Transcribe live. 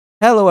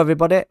Hello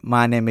everybody,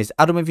 my name is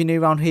Adam if you're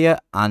new around here,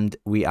 and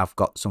we have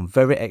got some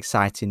very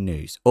exciting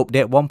news.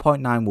 Update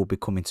 1.9 will be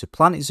coming to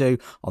Planet Zoo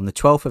on the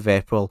 12th of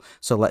April,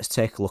 so let's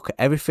take a look at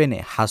everything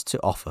it has to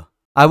offer.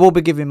 I will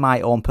be giving my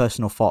own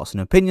personal thoughts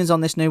and opinions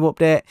on this new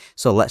update,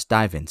 so let's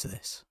dive into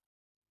this.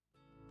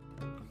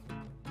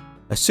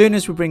 As soon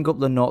as we bring up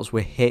the notes,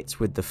 we're hit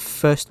with the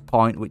first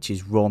point, which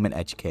is roaming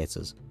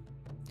educators.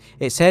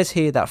 It says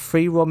here that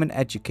free roaming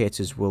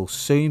educators will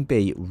soon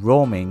be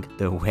roaming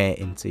their way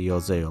into your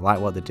zoo. I like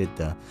what they did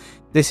there.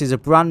 This is a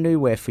brand new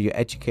way for your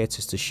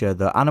educators to share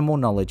their animal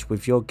knowledge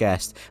with your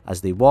guests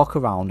as they walk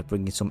around,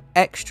 bringing some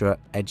extra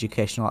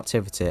educational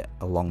activity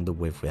along the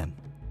way with them.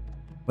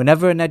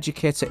 Whenever an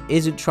educator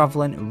isn't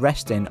travelling,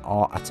 resting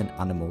or at an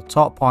animal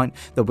talk point,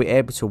 they'll be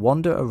able to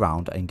wander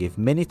around and give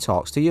mini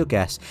talks to your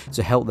guests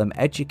to help them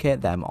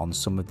educate them on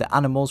some of the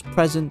animals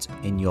present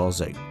in your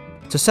zoo.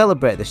 To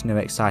celebrate this new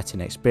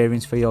exciting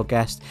experience for your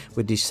guests,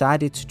 we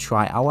decided to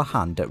try our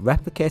hand at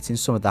replicating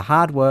some of the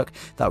hard work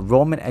that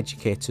roaming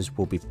educators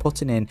will be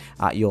putting in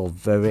at your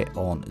very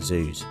own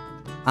zoos.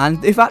 And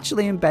they've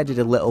actually embedded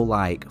a little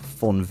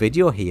fun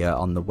video here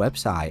on the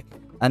website,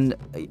 and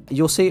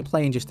you'll see it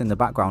playing just in the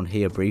background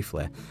here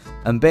briefly.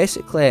 And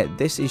basically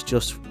this is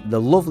just the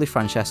lovely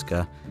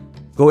Francesca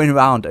going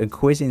around and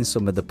quizzing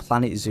some of the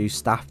Planet Zoo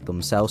staff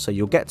themselves, so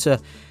you'll get to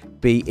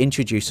be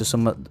introduced to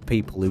some of the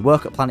people who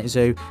work at Planet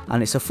Zoo,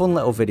 and it's a fun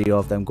little video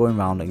of them going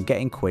around and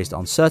getting quizzed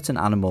on certain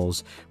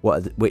animals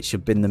which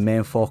have been the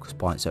main focus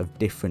points of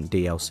different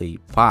DLC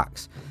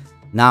packs.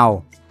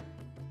 Now,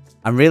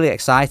 I'm really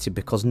excited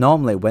because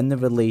normally when they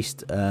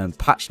released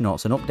patch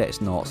notes and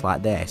updates notes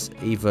like this,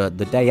 either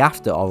the day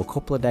after or a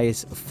couple of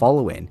days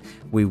following,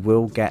 we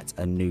will get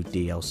a new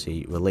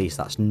DLC release.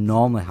 That's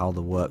normally how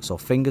they work, so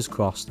fingers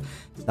crossed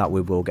that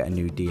we will get a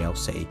new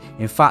DLC.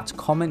 In fact,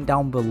 comment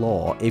down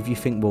below if you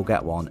think we'll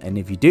get one, and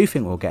if you do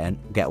think we'll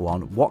get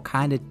one, what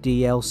kind of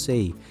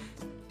DLC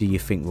do you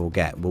think we'll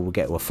get? Will we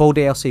get a full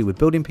DLC with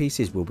building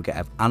pieces? Will we get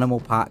an animal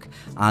pack?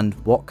 And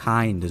what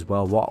kind as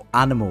well? What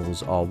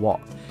animals, or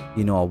what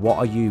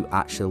are you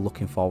actually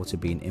looking forward to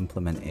being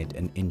implemented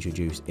and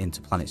introduced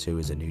into Planet Zoo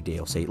as a new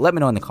DLC? Let me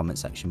know in the comment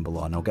section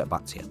below and I'll get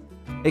back to you.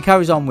 It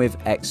carries on with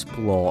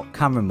Explore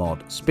Camera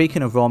Mode.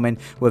 Speaking of roaming,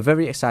 we're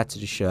very excited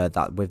to share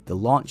that with the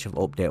launch of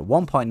Update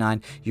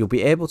 1.9, you'll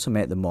be able to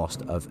make the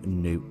most of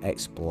new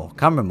Explore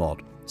Camera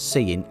Mode,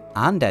 seeing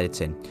and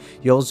editing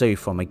your zoo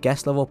from a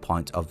guest level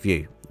point of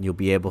view. You'll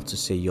be able to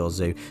see your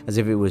zoo as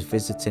if it was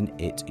visiting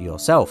it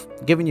yourself,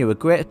 giving you a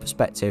great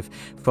perspective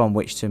from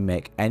which to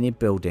make any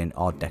building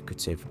or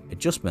decorative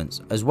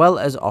adjustments, as well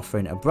as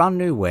offering a brand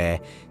new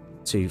way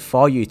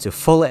for you to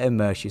fully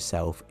immerse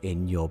yourself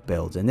in your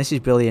builds. And this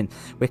is brilliant.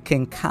 We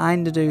can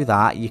kind of do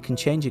that. You can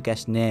change your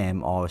guest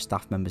name or a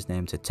staff member's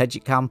name to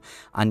Tejikam,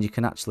 and you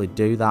can actually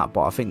do that,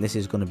 but I think this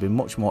is going to be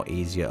much more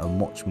easier and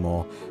much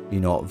more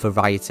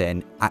variety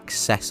and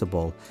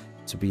accessible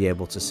to be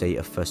able to see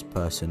a first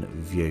person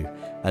view.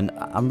 And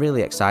I'm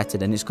really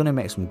excited, and it's going to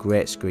make some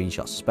great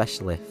screenshots,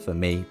 especially for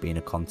me being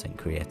a content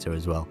creator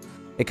as well.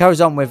 It carries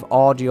on with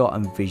audio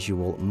and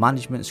visual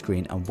management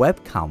screen and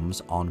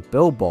webcams on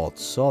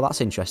billboards. So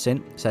that's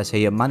interesting. It says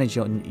here,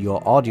 managing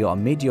your audio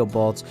and media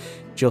boards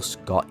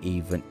just got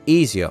even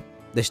easier.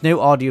 This new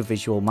audio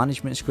visual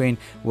management screen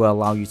will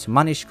allow you to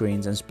manage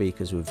screens and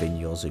speakers within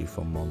your zoo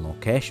from one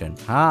location.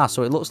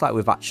 So it looks like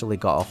we've actually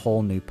got a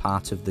whole new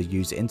part of the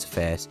user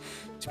interface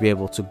to be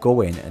able to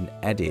go in and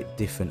edit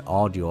different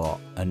audio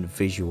and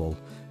visual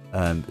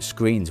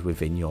screens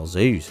within your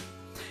zoos.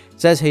 It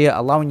says here,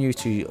 allowing you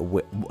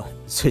to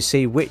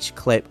see which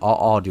clip or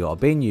audio are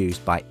being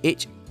used by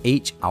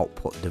each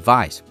output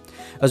device,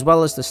 as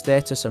well as the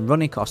status and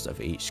running cost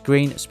of each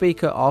screen,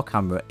 speaker or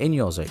camera in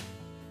your zoo.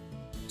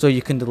 So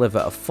you can deliver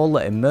a full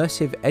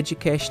immersive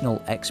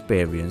educational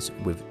experience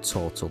with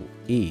total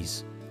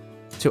ease.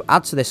 To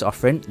add to this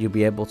offering, you'll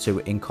be able to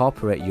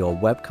incorporate your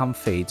webcam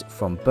feeds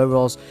from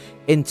burrows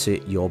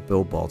into your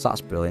billboards.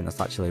 That's brilliant.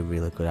 That's actually a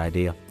really good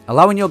idea.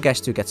 Allowing your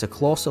guests to get a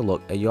closer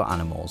look at your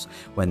animals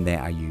when they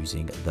are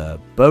using their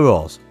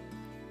burrows.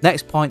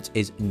 Next point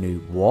is new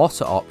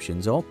water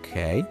options.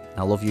 Okay,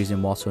 I love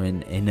using water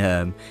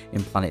in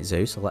Planet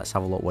Zoo, so let's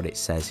have a look what it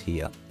says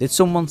here. Did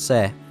someone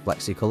say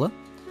FlexiColor?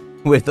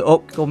 With the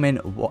upcoming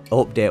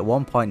update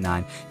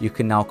 1.9, you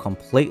can now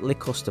completely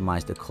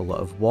customize the color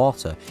of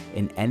water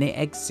in any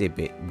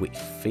exhibit which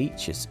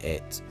features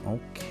it.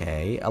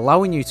 Okay,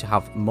 allowing you to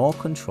have more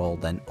control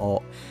than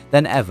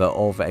ever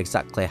over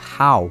exactly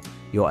how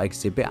your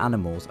exhibit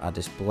animals are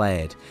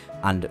displayed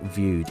and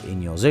viewed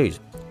in your zoos.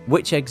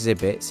 Which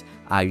exhibits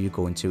are you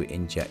going to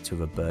inject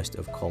with a burst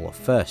of color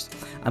first?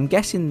 I'm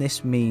guessing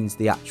this means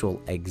the actual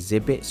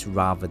exhibits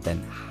rather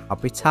than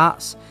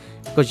habitats,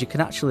 because you can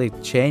actually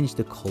change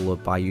the color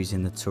by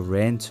using the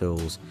terrain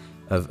tools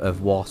of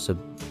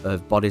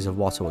bodies of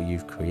water what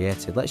you've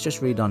created. Let's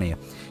just read on here.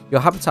 Your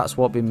habitats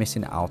won't be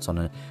missing out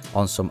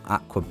on some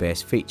aqua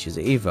based features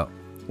either.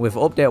 With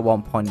update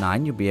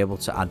 1.9, you'll be able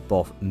to add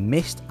both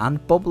mist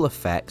and bubble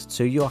effects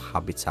to your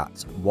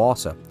habitat's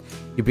water.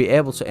 You'll be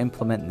able to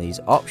implement these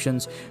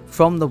options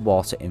from the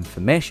water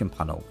information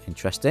panel,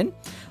 interesting,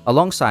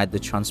 alongside the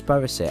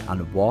transparency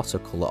and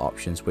watercolor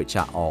options which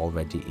are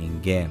already in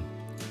game.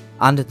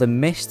 And the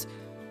mist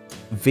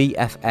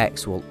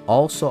VFX will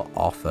also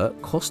offer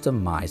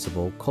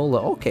customizable color.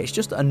 Okay, it's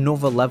just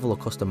another level of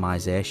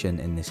customization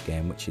in this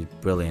game, which is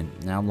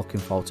brilliant. Now I'm looking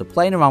forward to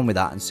playing around with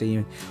that and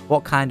seeing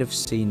what kind of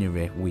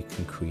scenery we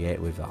can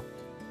create with that.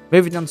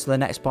 Moving on to the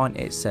next point,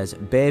 it says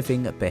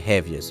bathing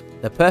behaviors,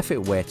 the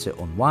perfect way to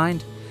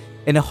unwind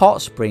in a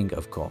hot spring,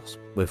 of course.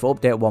 With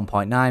update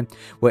 1.9,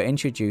 we're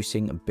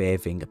introducing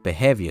bathing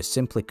behaviors.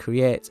 Simply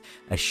create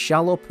a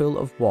shallow pool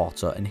of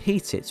water and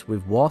heat it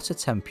with water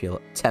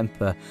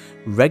temper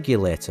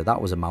regulator.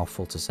 That was a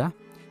mouthful to say.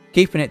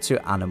 Keeping it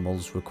to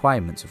animals'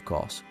 requirements, of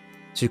course.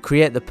 To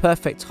create the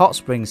perfect hot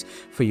springs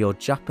for your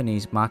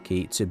Japanese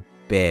marquee to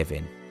bathe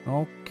in.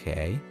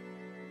 Okay.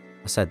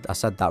 I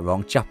said that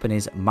wrong.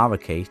 Japanese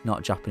marquee,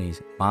 not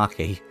Japanese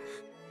marquee.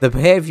 The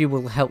behaviour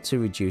will help to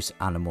reduce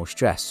animal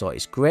stress, so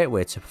it's a great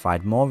way to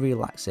provide more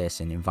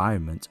relaxation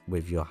environment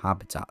with your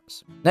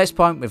habitats. Next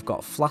point, we've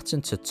got flatten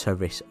to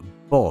terrace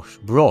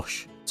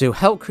brush. To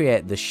help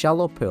create the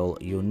shallow pool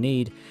you'll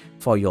need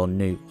for your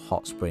new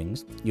hot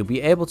springs, you'll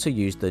be able to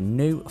use the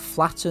new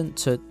flatten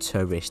to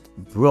terrace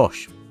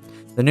brush.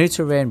 The new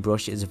terrain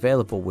brush is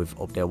available with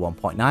update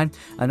 1.9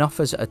 and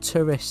offers a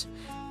terrace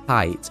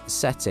height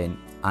setting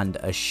and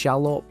a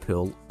shallow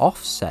pool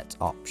offset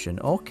option,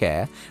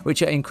 okay,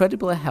 which are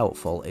incredibly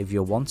helpful if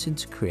you're wanting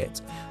to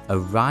create a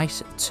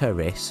rice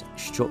terrace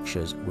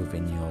structures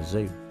within your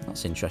zoo.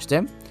 That's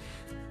interesting.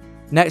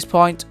 Next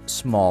point,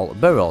 small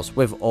burrows.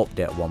 With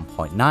update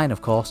 1.9,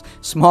 of course,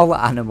 smaller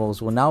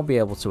animals will now be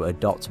able to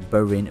adopt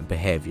burrowing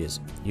behaviours.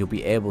 You'll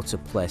be able to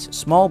place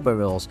small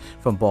burrows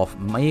from both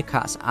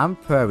meerkats and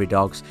prairie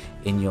dogs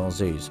in your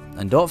zoos.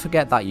 And don't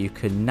forget that you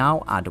can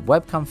now add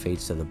webcam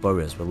feeds to the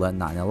burrows. We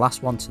learned that in the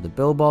last one, to the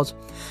billboards.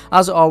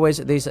 As always,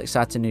 these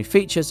exciting new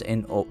features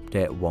in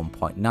update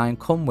 1.9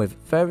 come with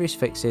various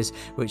fixes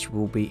which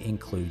will be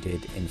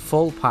included in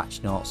full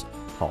patch notes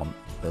upon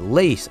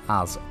release,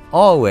 as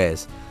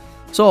always.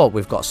 So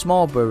we've got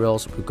small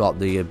burrows, we've got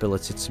the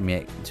ability to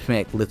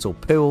make little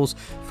pools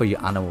for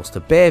your animals to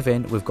bathe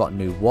in, we've got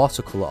new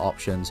watercolor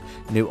options,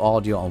 new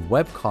audio and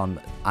webcam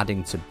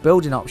adding to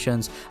building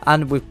options,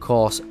 and of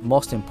course,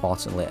 most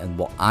importantly, and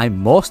what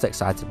I'm most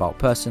excited about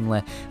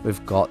personally,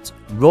 we've got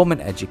roaming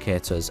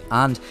educators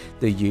and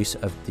the use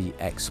of the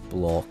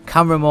explore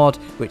camera mode,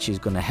 which is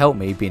going to help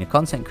me, being a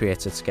content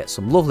creator, to get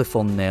some lovely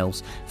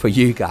thumbnails for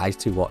you guys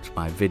to watch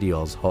my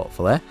videos,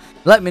 hopefully.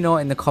 Let me know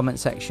in the comment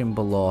section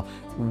below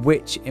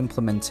which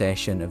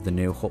implementation of the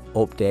new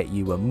update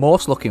you were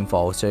most looking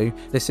forward to.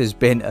 This has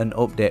been an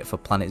update for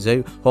Planet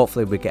Zoo.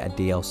 Hopefully we get a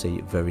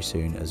DLC very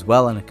soon as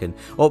well, and I can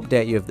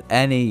update you of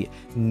any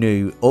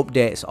new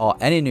updates or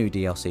any new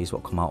DLCs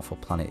what come out for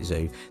Planet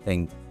Zoo.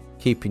 Then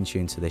keep in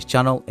tune to this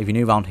channel. If you're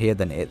new around here,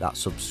 then hit that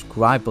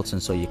subscribe button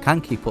so you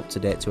can keep up to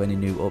date to any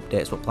new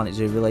updates what Planet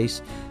Zoo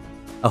release.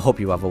 I hope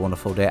you have a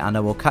wonderful day, and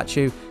I will catch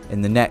you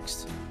in the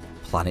next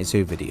Planet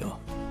Zoo video.